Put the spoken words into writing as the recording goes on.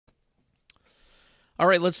All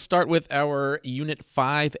right, let's start with our Unit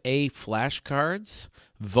 5A flashcards.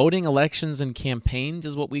 Voting, elections, and campaigns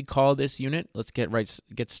is what we call this unit. Let's get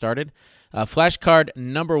started. Flashcard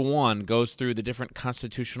number 1 goes through the different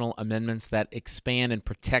constitutional amendments that expand and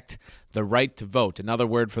protect the right to vote. Another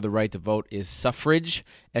word for the right to vote is suffrage,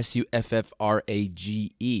 S-U-F-F-R-A-G-E.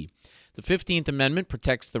 The 15th Amendment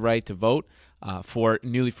protects the right to vote for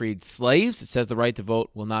newly freed slaves. It says the right to vote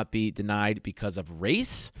will not be denied because of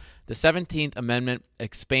race. The 17th Amendment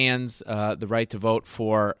expands the right to vote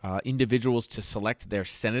for individuals to select their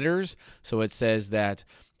senators. So it says that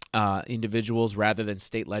individuals, rather than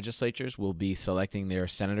state legislatures, will be selecting their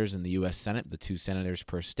senators in the U.S. Senate, the 2 senators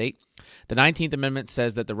per state. The 19th Amendment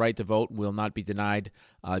says that the right to vote will not be denied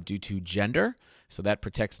due to gender. So that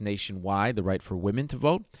protects nationwide the right for women to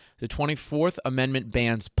vote. The 24th Amendment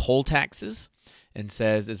bans poll taxes and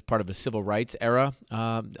says, as part of a civil rights era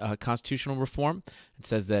constitutional reform, it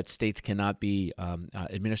says that states cannot be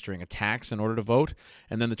administering a tax in order to vote.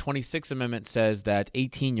 And then the 26th Amendment says that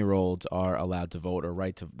 18-year-olds are allowed to vote, or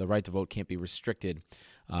the right to vote can't be restricted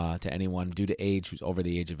to anyone due to age who's over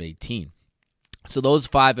the age of 18. So those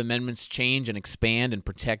 5 amendments change and expand and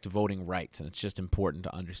protect voting rights, and it's just important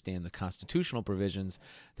to understand the constitutional provisions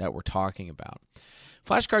that we're talking about.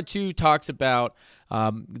 Flashcard 2 talks about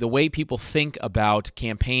the way people think about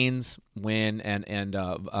campaigns and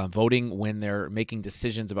voting when they're making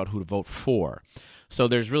decisions about who to vote for. So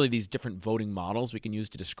there's really these different voting models we can use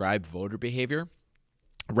to describe voter behavior.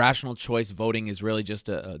 Rational choice voting is really just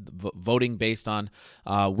voting based on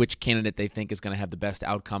which candidate they think is going to have the best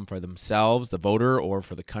outcome for themselves, the voter, or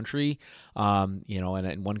for the country. And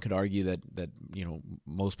one could argue that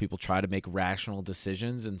most people try to make rational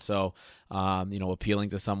decisions, and so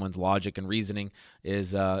appealing to someone's logic and reasoning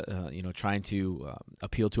is trying to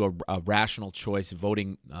appeal to a rational choice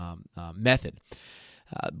voting method.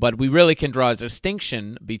 But we really can draw a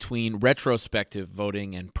distinction between retrospective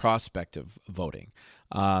voting and prospective voting.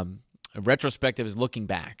 Retrospective is looking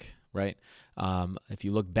back, right? If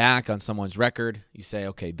you look back on someone's record, you say,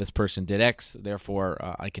 okay, this person did X, therefore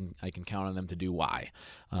I can count on them to do Y.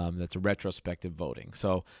 That's a retrospective voting.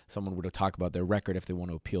 So someone would talk about their record if they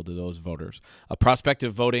want to appeal to those voters. A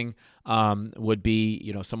prospective voting would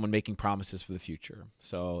be, someone making promises for the future.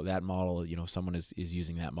 So that model, someone is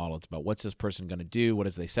using that model. It's about what's this person going to do? What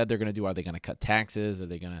has they said they're going to do? Are they going to cut taxes? Are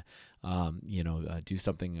they going to do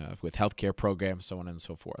something with healthcare programs, so on and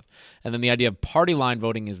so forth. And then the idea of party line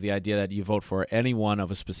voting is the idea that you vote for any one of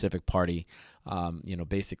a specific party,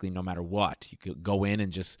 basically no matter what. You could go in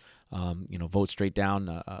and just, vote straight down,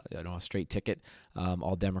 a straight ticket,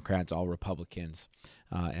 all Democrats, all Republicans,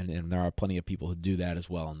 and there are plenty of people who do that as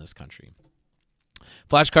well in this country.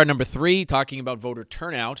 Flashcard number 3, talking about voter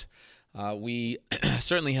turnout. We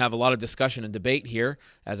certainly have a lot of discussion and debate here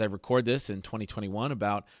as I record this in 2021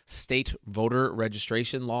 about state voter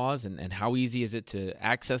registration laws and how easy is it to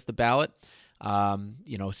access the ballot.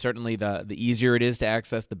 Certainly the easier it is to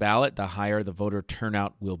access the ballot, the higher the voter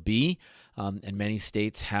turnout will be. And many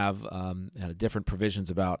states have different provisions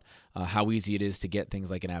about how easy it is to get things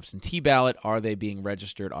like an absentee ballot. Are they being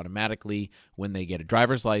registered automatically when they get a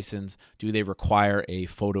driver's license? Do they require a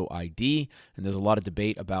photo ID? And there's a lot of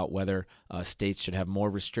debate about whether states should have more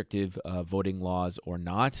restrictive voting laws or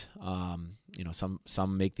not.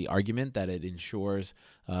 Some make the argument that it ensures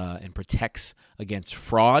and protects against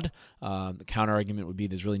fraud. The counter argument would be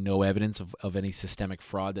there's really no evidence of any systemic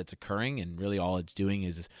fraud that's occurring, and really all it's doing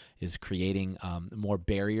is creating more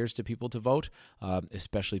barriers to people to vote,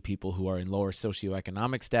 especially people who are in lower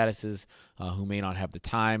socioeconomic statuses, who may not have the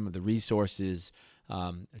time, the resources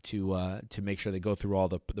to make sure they go through all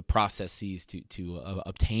the processes to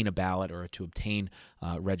obtain a ballot or to obtain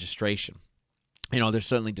registration. There's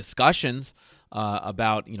certainly discussions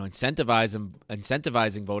about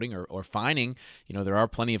incentivizing voting or fining. There are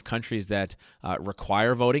plenty of countries that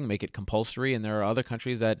require voting, make it compulsory, and there are other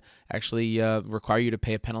countries that actually require you to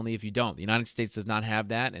pay a penalty if you don't. The United States does not have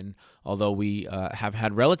that, and although we have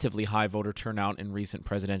had relatively high voter turnout in recent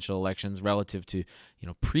presidential elections relative to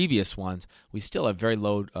previous ones, we still have very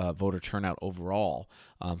low voter turnout overall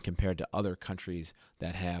compared to other countries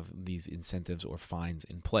that have these incentives or fines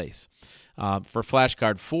in place. For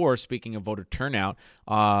Flashcard 4, speaking of voter turnout,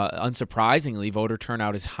 unsurprisingly, voter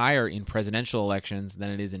turnout is higher in presidential elections than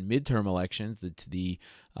it is in midterm elections. The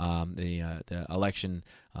election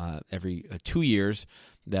every 2 years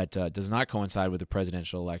that does not coincide with the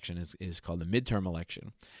presidential election is called the midterm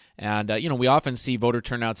election. And, we often see voter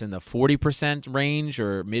turnouts in the 40% range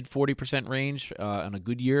or mid 40% range on a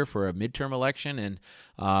good year for a midterm election. And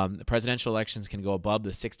the presidential elections can go above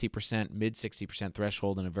the 60%, mid 60%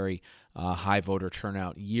 threshold in a very high voter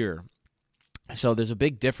turnout year. So there's a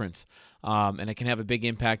big difference, and it can have a big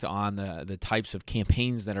impact on the types of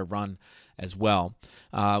campaigns that are run as well.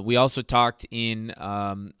 We also talked in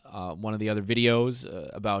one of the other videos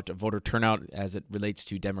about voter turnout as it relates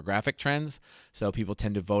to demographic trends. So people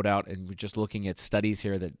tend to vote out, and we're just looking at studies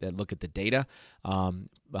here that look at the data.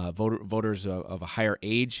 Voters of a higher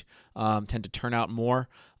age tend to turn out more.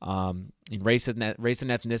 In race and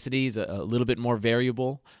ethnicity is a little bit more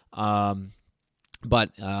variable.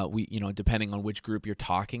 But depending on which group you're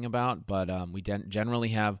talking about, but we generally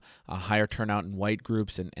have a higher turnout in white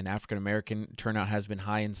groups, and African American turnout has been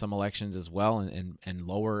high in some elections as well, and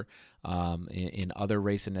lower in other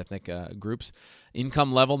race and ethnic groups.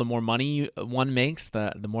 Income level: the more money one makes,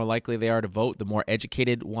 the more likely they are to vote. The more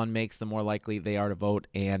educated one makes, the more likely they are to vote.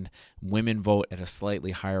 And women vote at a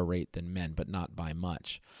slightly higher rate than men, but not by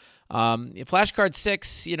much. Flashcard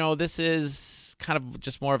 6, this is kind of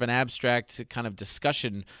just more of an abstract kind of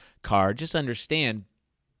discussion card. Just understand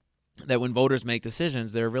that when voters make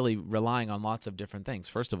decisions, they're really relying on lots of different things.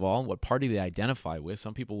 First of all, what party they identify with.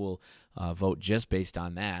 Some people will vote just based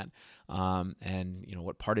on that. And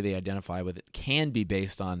what party they identify with, it can be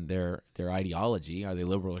based on their ideology. Are they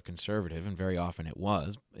liberal or conservative? And very often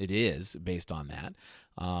it is based on that.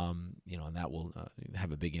 And that will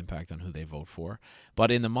have a big impact on who they vote for.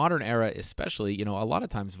 But in the modern era, especially, a lot of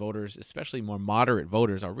times voters, especially more moderate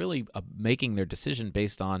voters, are really making their decision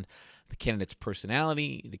based on the candidate's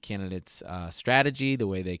personality, the candidate's strategy, the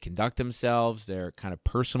way they conduct themselves, their kind of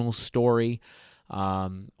personal story,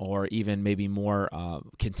 or even maybe more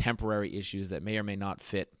contemporary issues that may or may not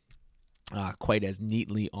fit quite as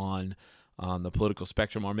neatly on the political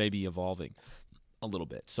spectrum, or maybe evolving a little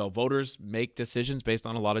bit. So voters make decisions based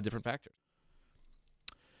on a lot of different factors.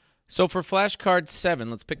 So for Flashcard 7,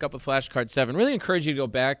 let's pick up with Flashcard 7. Really encourage you to go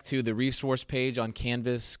back to the resource page on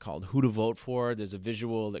Canvas called Who to Vote For. There's a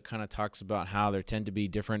visual that kind of talks about how there tend to be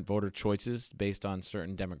different voter choices based on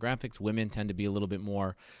certain demographics. Women tend to be a little bit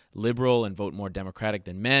more liberal and vote more Democratic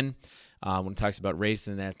than men. When it talks about race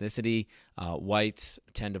and ethnicity, whites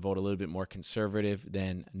tend to vote a little bit more conservative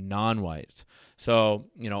than non-whites. So,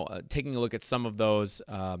 taking a look at some of those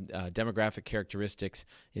demographic characteristics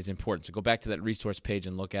is important. So go back to that resource page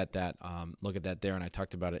and look at that there, and I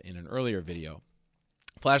talked about it in an earlier video.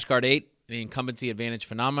 Flashcard 8, the incumbency advantage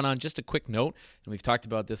phenomenon. Just a quick note, and we've talked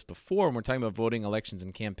about this before when we're talking about voting, elections,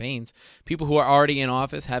 and campaigns. People who are already in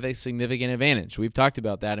office have a significant advantage. We've talked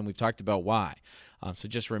about that, and we've talked about why. So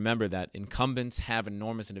just remember that incumbents have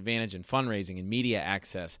enormous advantage in fundraising and media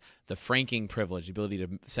access, the franking privilege, the ability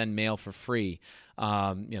to send mail for free,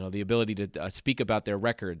 the ability to speak about their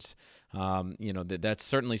records. That's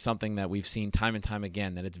certainly something that we've seen time and time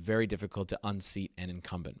again, that it's very difficult to unseat an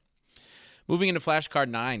incumbent. Moving into Flashcard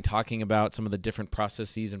 9, talking about some of the different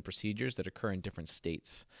processes and procedures that occur in different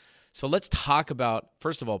states. So let's talk about,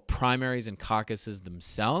 first of all, primaries and caucuses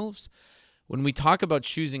themselves. When we talk about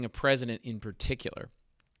choosing a president in particular,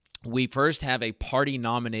 we first have a party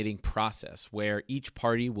nominating process where each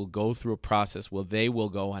party will go through a process where they will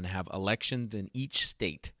go and have elections in each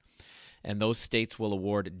state. And those states will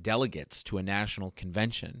award delegates to a national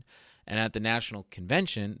convention. And at the national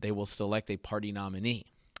convention, they will select a party nominee.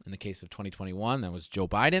 In the case of 2021, that was Joe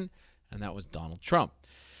Biden, and that was Donald Trump.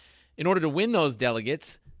 In order to win those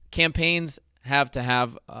delegates, campaigns have to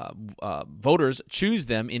have voters choose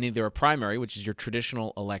them in either a primary, which is your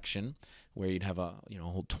traditional election, where you'd have a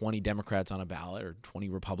whole 20 Democrats on a ballot or 20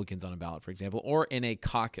 Republicans on a ballot, for example, or in a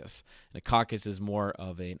caucus. And a caucus is more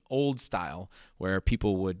of an old style where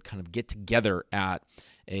people would kind of get together at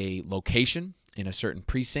a location in a certain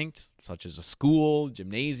precinct, such as a school,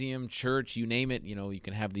 gymnasium, church, you name it. You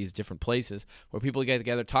can have these different places where people get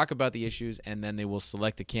together, talk about the issues, and then they will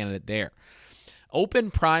select a candidate there. Open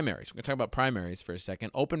primaries. We're going to talk about primaries for a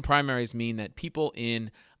second. Open primaries mean that people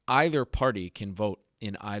in either party can vote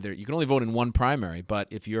in either. You can only vote in one primary, but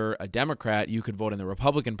if you're a Democrat, you could vote in the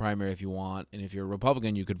Republican primary if you want, and if you're a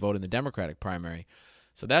Republican, you could vote in the Democratic primary.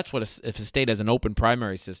 So that's what if a state has an open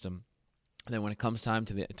primary system. Then when it comes time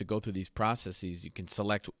to go through these processes, you can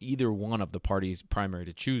select either one of the parties' primary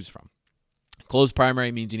to choose from. Closed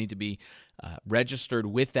primary means you need to be registered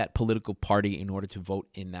with that political party in order to vote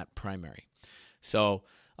in that primary. So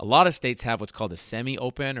a lot of states have what's called a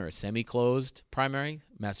semi-open or a semi-closed primary.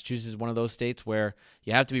 Massachusetts is one of those states where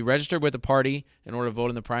you have to be registered with the party in order to vote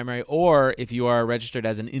in the primary, or if you are registered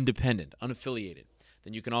as an independent, unaffiliated,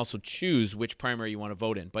 then you can also choose which primary you want to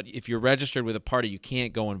vote in. But if you're registered with a party, you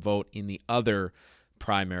can't go and vote in the other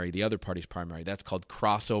primary, the other party's primary. That's called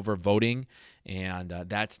crossover voting, and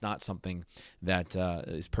that's not something that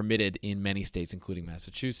is permitted in many states, including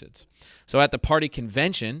Massachusetts. So at the party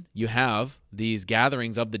convention, you have these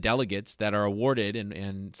gatherings of the delegates that are awarded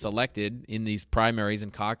and selected in these primaries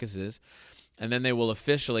and caucuses, and then they will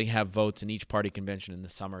officially have votes in each party convention in the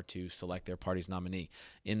summer to select their party's nominee.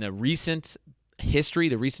 In the recent history,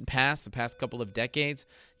 the recent past, the past couple of decades,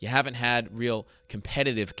 you haven't had real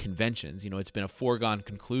competitive conventions. It's been a foregone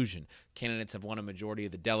conclusion. Candidates have won a majority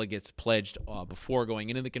of the delegates pledged before going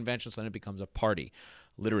into the convention, so then it becomes a party,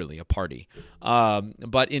 literally a party.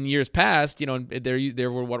 But in years past,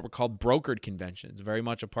 there were what were called brokered conventions. Very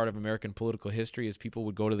much a part of American political history is people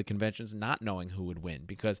would go to the conventions not knowing who would win,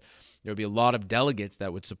 because there would be a lot of delegates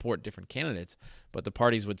that would support different candidates, but the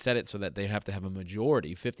parties would set it so that they'd have to have a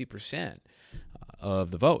majority, 50%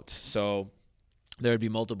 of the votes. So there would be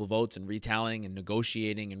multiple votes and retallying and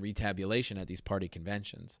negotiating and retabulation at these party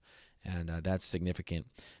conventions. And that's significant.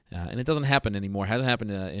 And it doesn't happen anymore. It hasn't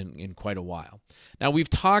happened in quite a while. Now, we've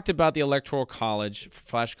talked about the Electoral College,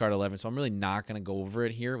 Flashcard 11, so I'm really not going to go over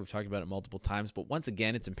it here. We've talked about it multiple times. But once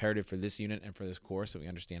again, it's imperative for this unit and for this course that we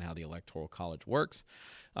understand how the Electoral College works.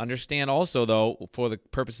 Understand also, though, for the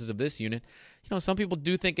purposes of this unit, some people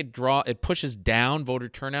do think it pushes down voter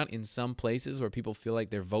turnout in some places where people feel like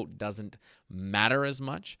their vote doesn't matter as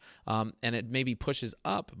much, and it maybe pushes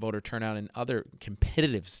up voter turnout in other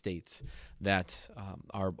competitive states that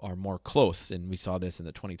are more close. And we saw this in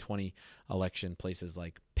the 2020 election, places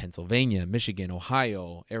like Pennsylvania, Michigan,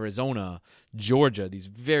 Ohio, Arizona, Georgia, these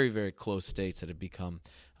very, very close states that have become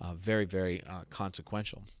very, very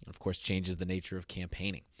consequential. And of course, changes the nature of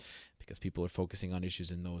campaigning because people are focusing on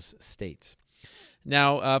issues in those states.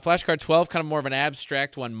 Now, flashcard 12, kind of more of an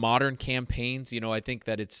abstract one, modern campaigns. I think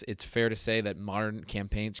that it's fair to say that modern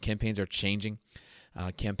campaigns are changing.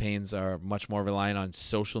 Campaigns are much more reliant on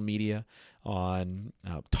social media, on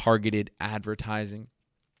targeted advertising,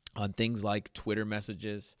 on things like Twitter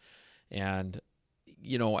messages. And,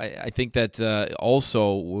 I think that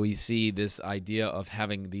also we see this idea of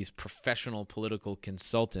having these professional political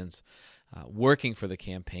consultants working for the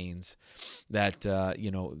campaigns that,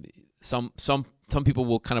 some people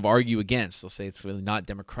will kind of argue against. They'll say it's really not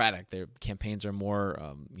democratic. Their campaigns are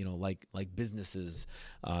more, like businesses,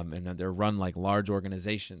 and that they're run like large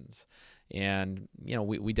organizations. And,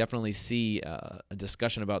 we definitely see a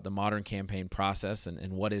discussion about the modern campaign process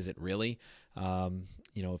and what is it really.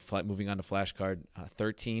 Moving on to flashcard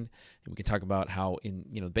 13, we can talk about how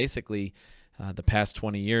basically the past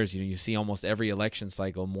 20 years, you see almost every election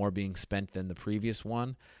cycle more being spent than the previous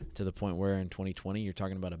one, to the point where in 2020 you're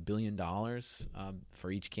talking about $1 billion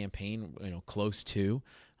for each campaign, close to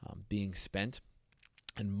being spent,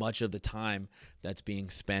 and much of the time that's being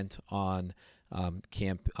spent on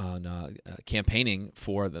campaigning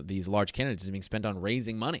for these large candidates is being spent on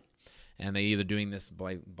raising money. And they're either doing this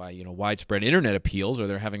by widespread internet appeals, or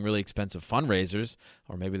they're having really expensive fundraisers,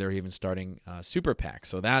 or maybe they're even starting super PACs.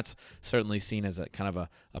 So that's certainly seen as a kind of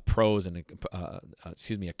a pros and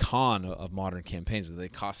a con of modern campaigns, that they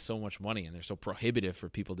cost so much money and they're so prohibitive for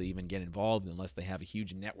people to even get involved unless they have a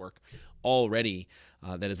huge network already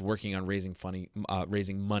that is working on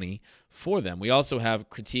raising money for them. We also have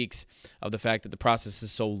critiques of the fact that the process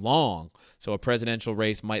is so long. So a presidential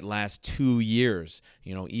race might last 2 years.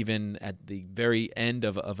 Even at the very end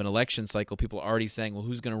of an election cycle, people are already saying, well,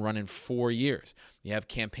 who's going to run in 4 years? You have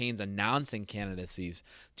campaigns announcing candidacies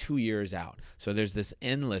 2 years out. So there's this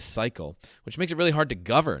endless cycle, which makes it really hard to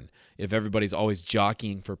govern if everybody's always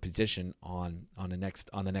jockeying for position on the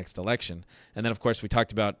next election. And then, of course, we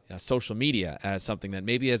talked about social media as something that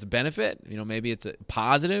maybe has a benefit. Maybe it's a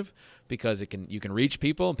positive because you can reach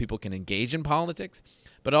people and people can engage in politics,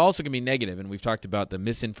 but it also can be negative. And we've talked about the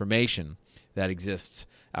misinformation that exists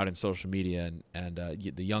out in social media,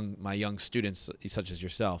 and my young students, such as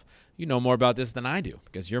yourself, you know more about this than I do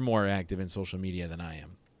because you're more active in social media than I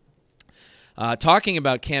am. Talking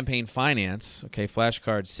about campaign finance, okay,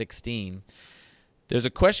 flashcard 16, there's a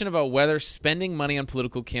question about whether spending money on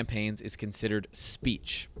political campaigns is considered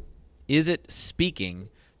speech. Is it speaking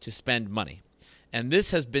to spend money? And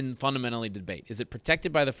this has been fundamentally debated. Is it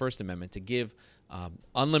protected by the First Amendment to give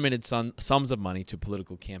unlimited sums of money to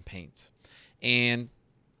political campaigns? And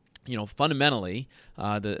fundamentally,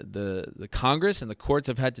 the Congress and the courts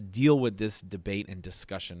have had to deal with this debate and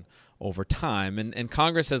discussion over time. And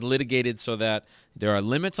Congress has litigated so that there are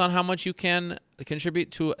limits on how much you can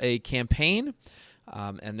contribute to a campaign.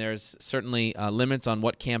 And there's certainly limits on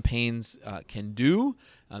what campaigns can do.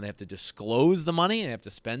 They have to disclose the money. They have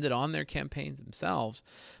to spend it on their campaigns themselves.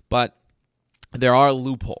 But there are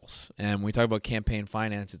loopholes. And when we talk about campaign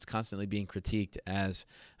finance, it's constantly being critiqued as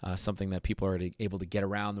something that people are able to get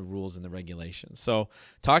around the rules and the regulations. So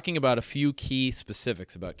talking about a few key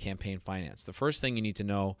specifics about campaign finance. The first thing you need to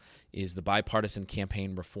know is the Bipartisan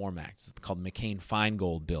Campaign Reform Act. It's called the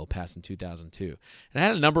McCain-Feingold Bill, passed in 2002. And it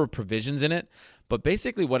had a number of provisions in it, but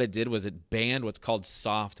basically what it did was it banned what's called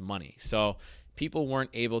soft money. So people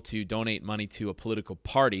weren't able to donate money to a political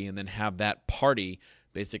party and then have that party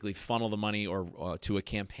basically funnel the money or to a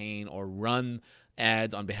campaign or run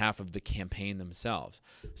ads on behalf of the campaign themselves.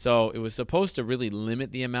 So it was supposed to really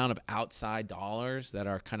limit the amount of outside dollars that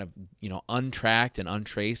are kind of, untracked and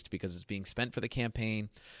untraced because it's being spent for the campaign,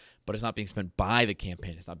 but it's not being spent by the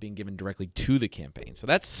campaign. It's not being given directly to the campaign. So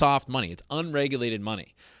that's soft money. It's unregulated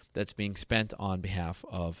money that's being spent on behalf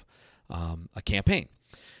of a campaign.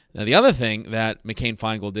 Now, the other thing that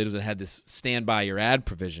McCain-Feingold did was it had this stand by your ad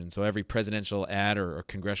provision. So every presidential ad or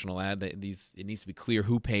congressional ad, it needs to be clear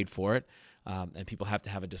who paid for it, and people have to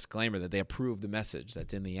have a disclaimer that they approve the message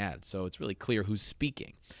that's in the ad. So it's really clear who's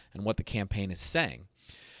speaking and what the campaign is saying.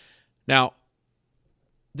 Now,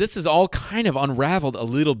 this is all kind of unraveled a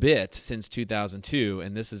little bit since 2002,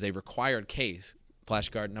 and this is a required case,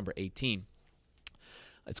 flashcard number 18.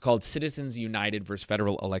 It's called Citizens United versus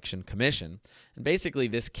Federal Election Commission. And basically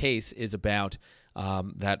this case is about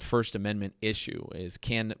that First Amendment issue, is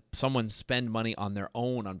can someone spend money on their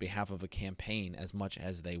own on behalf of a campaign as much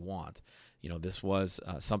as they want? This was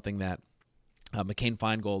something that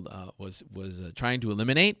McCain-Feingold was trying to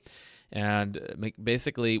eliminate. And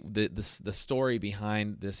basically the story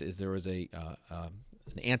behind this is there was an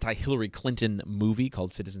anti-Hillary Clinton movie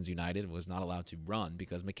called Citizens United. It was not allowed to run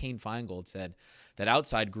because McCain-Feingold said that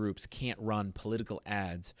outside groups can't run political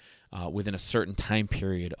ads within a certain time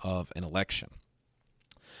period of an election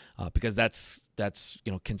because that's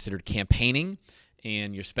considered campaigning,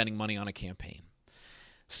 and you're spending money on a campaign.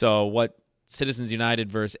 So what Citizens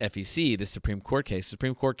United versus FEC, the Supreme Court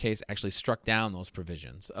case actually struck down those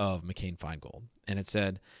provisions of McCain-Feingold, and it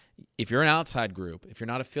said, if you're an outside group, if you're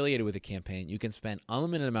not affiliated with a campaign, you can spend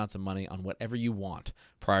unlimited amounts of money on whatever you want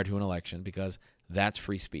prior to an election because that's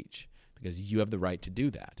free speech, because you have the right to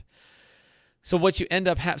do that. So what you end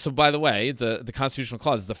up so by the way, the constitutional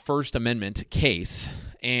clause is the First Amendment case,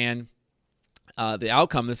 and the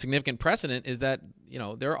outcome, the significant precedent is that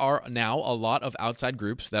there are now a lot of outside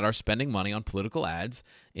groups that are spending money on political ads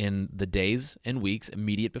in the days and weeks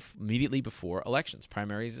immediately before elections,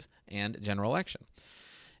 primaries and general election.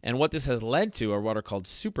 And what this has led to are what are called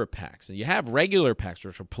super PACs. And you have regular PACs,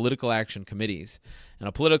 which are political action committees. And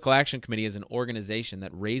a political action committee is an organization that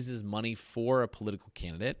raises money for a political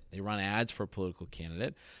candidate. They run ads for a political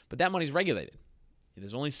candidate, but that money is regulated.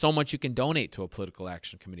 There's only so much you can donate to a political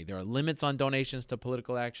action committee. There are limits on donations to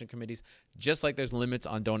political action committees, just like there's limits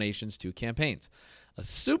on donations to campaigns. A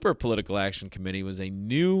super political action committee was a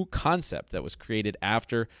new concept that was created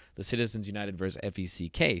after the Citizens United versus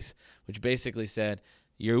FEC case, which basically said,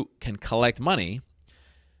 you can collect money,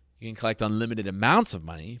 you can collect unlimited amounts of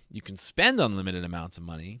money, you can spend unlimited amounts of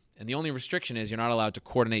money, and the only restriction is you're not allowed to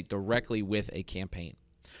coordinate directly with a campaign.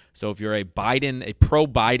 So if you're a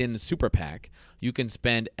pro-Biden super PAC, you can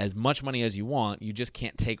spend as much money as you want, you just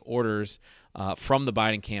can't take orders from the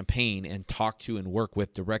Biden campaign and talk to and work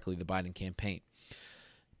with directly the Biden campaign.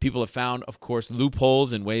 People have found, of course,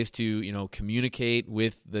 loopholes and ways to, communicate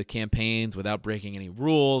with the campaigns without breaking any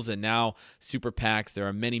rules. And now super PACs, there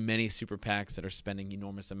are many, many super PACs that are spending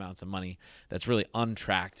enormous amounts of money that's really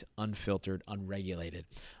untracked, unfiltered, unregulated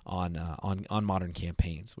on modern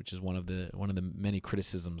campaigns, which is one of the many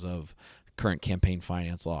criticisms of current campaign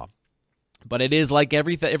finance law. But it is like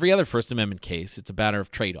every other First Amendment case. It's a matter of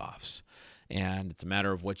trade-offs. And it's a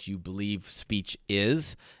matter of what you believe speech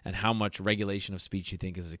is and how much regulation of speech you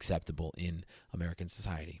think is acceptable in American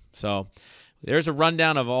society. So there's a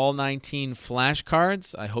rundown of all 19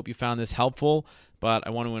 flashcards. I hope you found this helpful, but I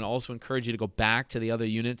want to also encourage you to go back to the other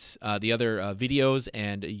units, the other videos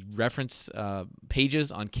and reference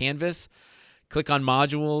pages on Canvas. Click on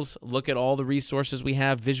modules, look at all the resources we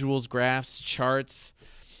have, visuals, graphs, charts,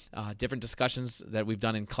 different discussions that we've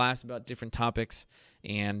done in class about different topics.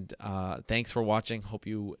 And thanks for watching. Hope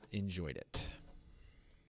you enjoyed it.